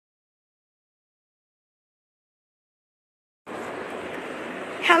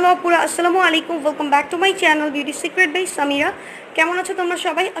Hello আপুরা, আসসালামু আলাইকুম। Welcome back to my channel beauty secret by Samira. কেমন আছো তোমরা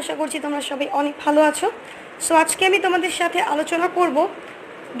সবাই? আশা করছি তোমরা সবাই অনেক ভালো আছো। সো আজকে আমি তোমাদের সাথে আলোচনা করব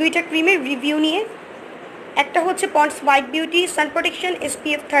দুইটা ক্রিমের রিভিউ নিয়ে। একটা হচ্ছে ponds white beauty San protection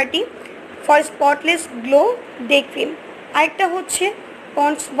SPF 30 for spotless glow day cream, আরেকটা হচ্ছে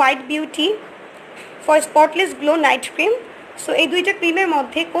ponds white beauty for spotless glow night cream. So এই দুইটা ক্রিমের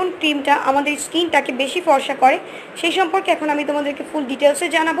মধ্যে কোন ক্রিমটা আমাদের স্কিনটাকে বেশি ফর্সা করে সেই সম্পর্কে এখন আমি তোমাদেরকে ফুল ডিটেলসে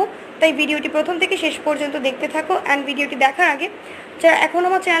জানাবো। তাই ভিডিওটি প্রথম থেকে শেষ পর্যন্ত দেখতে থাকো। অ্যান্ড ভিডিওটি দেখার আগে যারা এখন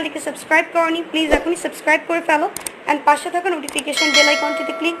আমার চ্যানেলটিকে সাবস্ক্রাইব করনি, প্লিজ এখনই সাবস্ক্রাইব করে ফেলো অ্যান্ড পাশে থাকা নোটিফিকেশান বেল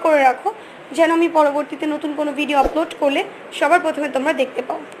আইকনটিতে ক্লিক করে রাখো, যেন আমি পরবর্তীতে নতুন কোনো ভিডিও আপলোড করলে সবার প্রথমে তোমরা দেখতে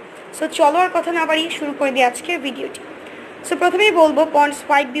পাও। সো চলো আর কথা না বাড়িয়ে শুরু করে দিই আজকের ভিডিওটি। সো প্রথমেই বলবো ponds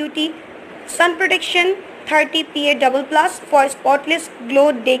white beauty San protection 30 PA++ for spotless glow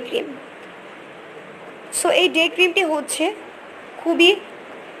day cream. So এই ডে ক্রিমটি হচ্ছে খুবই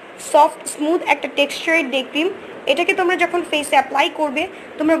সফট স্মুথ একটা টেক্সচারের ডে ক্রিম। এটাকে তোমরা যখন ফেসে অ্যাপ্লাই করবে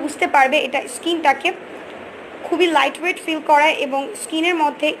তোমরা বুঝতে পারবে এটা স্কিনটাকে খুবই লাইট ওয়েট ফিল করায় এবং স্কিনের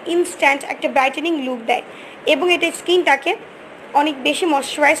মধ্যে ইনস্ট্যান্ট একটা ব্রাইটেনিং লুক দেয় এবং এটা স্কিনটাকে অনেক বেশি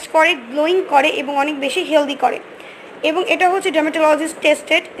ময়শ্চারাইজ করে, গ্লোয়িং করে এবং অনেক বেশি হেলদি করে। এবং এটা হচ্ছে dermatologist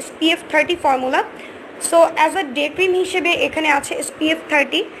tested SPF 30 formula. So as a day cream হিসেবে এখানে আছে SPF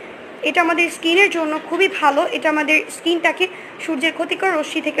 30। এটা আমাদের স্কিনের জন্য খুবই ভালো। এটা আমাদের স্কিনটাকে সূর্যের ক্ষতিকর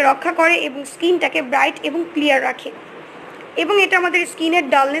রশ্মি থেকে রক্ষা করে এবং স্কিনটাকে ব্রাইট এবং ক্লিয়ার রাখে এবং এটা আমাদের স্কিনের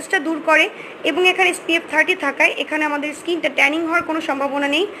ডালনেসটা দূর করে। এবং এখানে SPF 30 থাকায় এখানে আমাদের স্কিনটা ট্যানিং হওয়ার কোনো সম্ভাবনা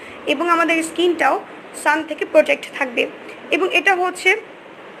নেই এবং আমাদের স্কিনটাও সান থেকে প্রোটেক্ট থাকবে। এবং এটা হচ্ছে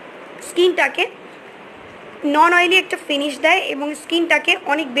স্কিনটাকে নন অয়েলি একটা ফিনিশ দেয় এবং স্কিনটাকে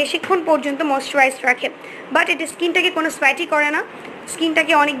অনেক বেশিক্ষণ পর্যন্ত ময়শ্চারাইজ রাখে, বাট এটা স্কিনটাকে কোনো সোয়েটি করে না,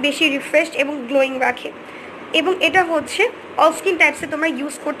 স্কিনটাকে অনেক বেশি রিফ্রেশড এবং গ্লোয়িং রাখে। এবং এটা হচ্ছে অল স্কিন টাইপসে তোমরা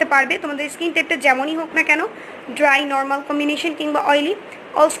ইউজ করতে পারবে, তোমাদের স্কিন টাইপটা যেমনই হোক না কেন, ড্রাই, নর্মাল কম্বিনেশন কিংবা অয়েলি,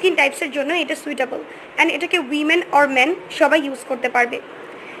 অল স্কিন টাইপসের জন্য এটা সুইটেবল। অ্যান্ড এটাকে উইমেন অর মেন সবাই ইউজ করতে পারবে।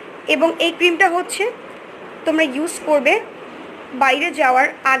 এবং এই ক্রিমটা হচ্ছে তোমরা ইউজ করবে বাইরে যাওয়ার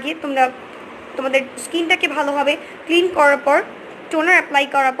আগে, তোমাদের স্কিনটাকে ভালোভাবে ক্লিন করার পর, টোনার অ্যাপ্লাই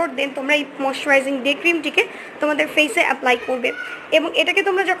করার পর দেন তোমরা এই ময়শ্চারাইজিং ডে ক্রিমটিকে তোমাদের ফেসে অ্যাপ্লাই করবে। এবং এটাকে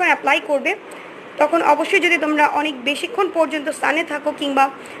তোমরা যখন অ্যাপ্লাই করবে তখন অবশ্যই যদি তোমরা অনেক বেশিক্ষণ পর্যন্ত সানে থাকো কিংবা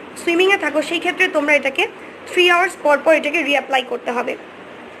সুইমিংয়ে থাকো সেই ক্ষেত্রে তোমরা এটাকে 3 আওয়ার্স পর পর এটাকে রিঅ্যাপ্লাই করতে হবে।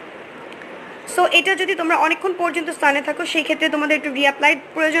 সো এটা যদি তোমরা অনেকক্ষণ পর্যন্ত সানে থাকো সেই ক্ষেত্রে তোমাদের একটু রিঅ্যাপ্লাইড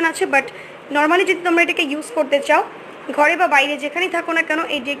প্রয়োজন আছে, বাট নর্মালি যদি তোমরা এটাকে ইউজ করতে চাও ঘরে বা বাইরে যেখানেই থাকো না কেন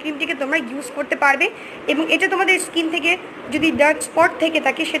এই ডে ক্রিমটিকে তোমরা ইউজ করতে পারবে। এবং এটা তোমাদের স্কিন থেকে যদি ডার্ক স্পট থেকে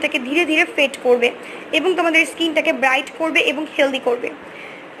থাকে সেটাকে ধীরে ধীরে ফেড করবে এবং তোমাদের স্কিনটাকে ব্রাইট করবে এবং হেলদি করবে।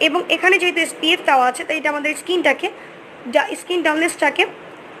 এবং এখানে যেহেতু SPF দেওয়া আছে তাই এটা আমাদের স্কিনটাকে স্কিন ডালনেসটাকে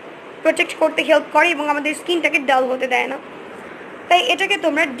প্রোটেক্ট করতে হেল্প করে এবং আমাদের স্কিনটাকে ডাল হতে দেয় না। তাই এটাকে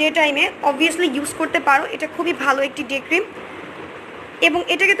তোমরা ডে টাইমে অবভিয়াসলি ইউজ করতে পারো। এটা খুবই ভালো একটি ডে ক্রিম এবং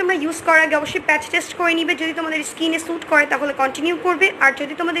এটাকে তোমরা ইউজ করার আগে অবশ্যই প্যাচ টেস্ট করে নিবে। যদি তোমাদের স্কিনে স্যুট করে তাহলে কন্টিনিউ করবে, আর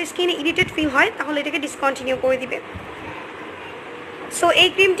যদি তোমাদের স্কিনে ইরিটেড ফিল হয় তাহলে এটাকে ডিসকন্টিনিউ করে দিবে। সো এই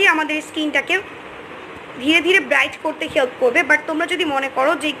ক্রিমটি আমাদের স্কিনটাকে ধীরে ধীরে ব্রাইট করতে হেল্প করবে। বাট তোমরা যদি মনে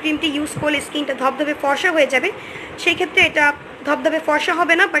করো যে এই ক্রিমটি ইউজ করলে স্কিনটা ধবধবে ফর্সা হয়ে যাবে, সেই ক্ষেত্রে এটা ধবধবে ফর্সা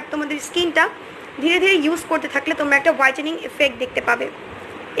হবে না, বাট তোমাদের স্কিনটা ধীরে ধীরে ইউজ করতে থাকলে তোমরা একটা হোয়াইটেনিং এফেক্ট দেখতে পাবে।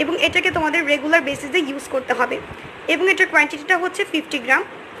 এবং এটাকে তোমাদের রেগুলার বেসিসে ইউজ করতে হবে এবং এটার কোয়ান্টিটিটা হচ্ছে 50 গ্রাম।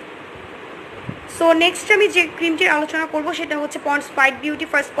 সো নেক্সট আমি যে ক্রিমটির আলোচনা করব সেটা হচ্ছে ponds white beauty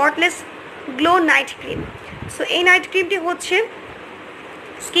for spotless glow night cream. So এই নাইট ক্রিমটি হচ্ছে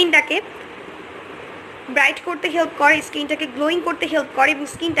স্কিনটাকে ব্রাইট করতে হেল্প করে, স্কিনটাকে গ্লোয়িং করতে হেল্প করে এবং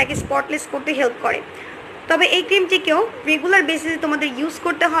স্কিনটাকে স্পটলেস করতে হেল্প করে। তবে এই ক্রিমটিকেও রেগুলার বেসিসে তোমাদের ইউজ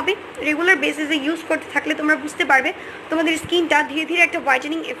করতে হবে। রেগুলার বেসিসে ইউজ করতে থাকলে তোমরা বুঝতে পারবে তোমাদের স্কিনটা ধীরে ধীরে একটা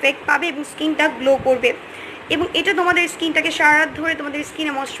হোয়াইটেনিং এফেক্ট পাবে এবং স্কিনটা গ্লো করবে। এবং এটা তোমাদের স্কিনটাকে সারা রাত ধরে তোমাদের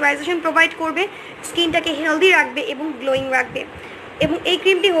স্কিনে ময়শ্চারাইজেশন প্রোভাইড করবে, স্কিনটাকে হেলদি রাখবে এবং গ্লোয়িং রাখবে। এবং এই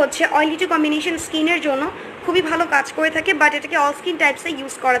ক্রিমটি হচ্ছে অয়েলি টু কম্বিনেশন স্কিনের জন্য খুবই ভালো কাজ করে থাকে, বাট এটাকে অল স্কিন টাইপসে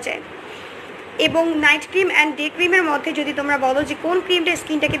ইউজ করা যায়। এবং নাইট ক্রিম অ্যান্ড ডে ক্রিমের মধ্যে যদি তোমরা বলো যে কোন ক্রিমটা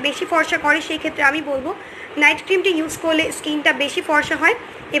স্কিনটাকে বেশি ফর্সা করে, সেই ক্ষেত্রে আমি বলবো নাইট ক্রিমটি ইউজ করলে স্কিনটা বেশি ফর্সা হয়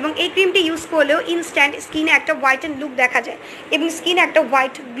এবং এই ক্রিমটি ইউজ করলেও ইনস্ট্যান্ট স্কিনে একটা হোয়াইটেন লুক দেখা যায় এবং স্কিনে একটা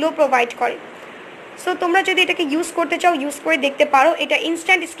হোয়াইট গ্লো প্রোভাইড করে। সো তোমরা যদি এটাকে ইউজ করতে চাও ইউজ করে দেখতে পারো। এটা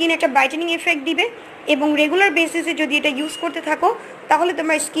ইনস্ট্যান্ট স্কিনে একটা ব্রাইটেনিং এফেক্ট দিবে এবং রেগুলার বেসিসে যদি এটা ইউজ করতে থাকো তাহলে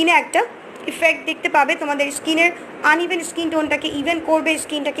তোমার স্কিনে একটা ইফেক্ট দেখতে পাবে, তোমাদের স্কিনের আনইভেন স্কিন টোনটাকে ইভেন করবে,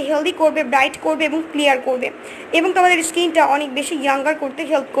 স্কিনটাকে হেলদি করবে, ব্রাইট করবে এবং ক্লিয়ার করবে এবং তোমাদের স্কিনটা অনেক বেশি ইয়াঙ্গার করতে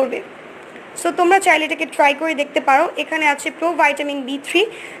হেল্প করবে। সো তোমরা চাইলে এটাকে ট্রাই করে দেখতে পারো। এখানে আছে প্রো ভাইটামিন B3,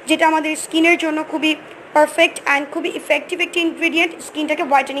 যেটা আমাদের স্কিনের জন্য খুবই পারফেক্ট অ্যান্ড খুবই ইফেক্টিভ একটি ইনগ্রিডিয়েন্ট স্কিনটাকে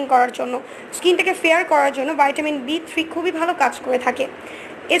হোয়াইটেনিং করার জন্য, স্কিনটাকে ফেয়ার করার জন্য ভাইটামিন B3 খুবই ভালো কাজ করে থাকে।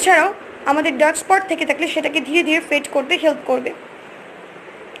 এছাড়াও আমাদের ডার্ক স্পট থেকে থাকলে সেটাকে ধীরে ধীরে ফেড করতে হেল্প করবে।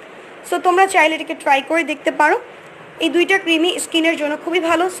 সো তোমরা চাইলে এটাকে ট্রাই করে দেখতে পারো। এই দুইটা ক্রিমই স্কিনের জন্য খুবই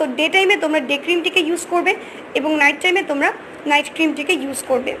ভালো। সো ডে টাইমে তোমরা ডে ক্রিমটিকে ইউজ করবে এবং নাইট টাইমে তোমরা নাইট ক্রিমটিকে ইউজ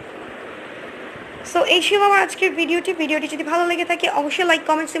করবে। সো এই ছিল আমার আজকের ভিডিওটি যদি ভালো লেগে থাকে অবশ্যই লাইক,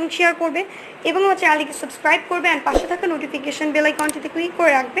 কমেন্টস এবং শেয়ার করবে এবং আমার চ্যানেলটিকে সাবস্ক্রাইব করবে অ্যান্ড পাশে থাকা নোটিফিকেশন বেল আইকনটিতে ক্লিক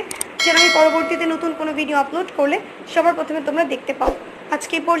করে রাখবে, যেন আমি পরবর্তীতে নতুন কোনো ভিডিও আপলোড করলে সবার প্রথমে তোমরা দেখতে পাও।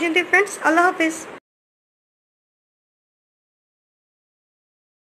 আজকে এই পর্যন্তই ফ্রেন্ডস, আল্লাহ হাফিজ।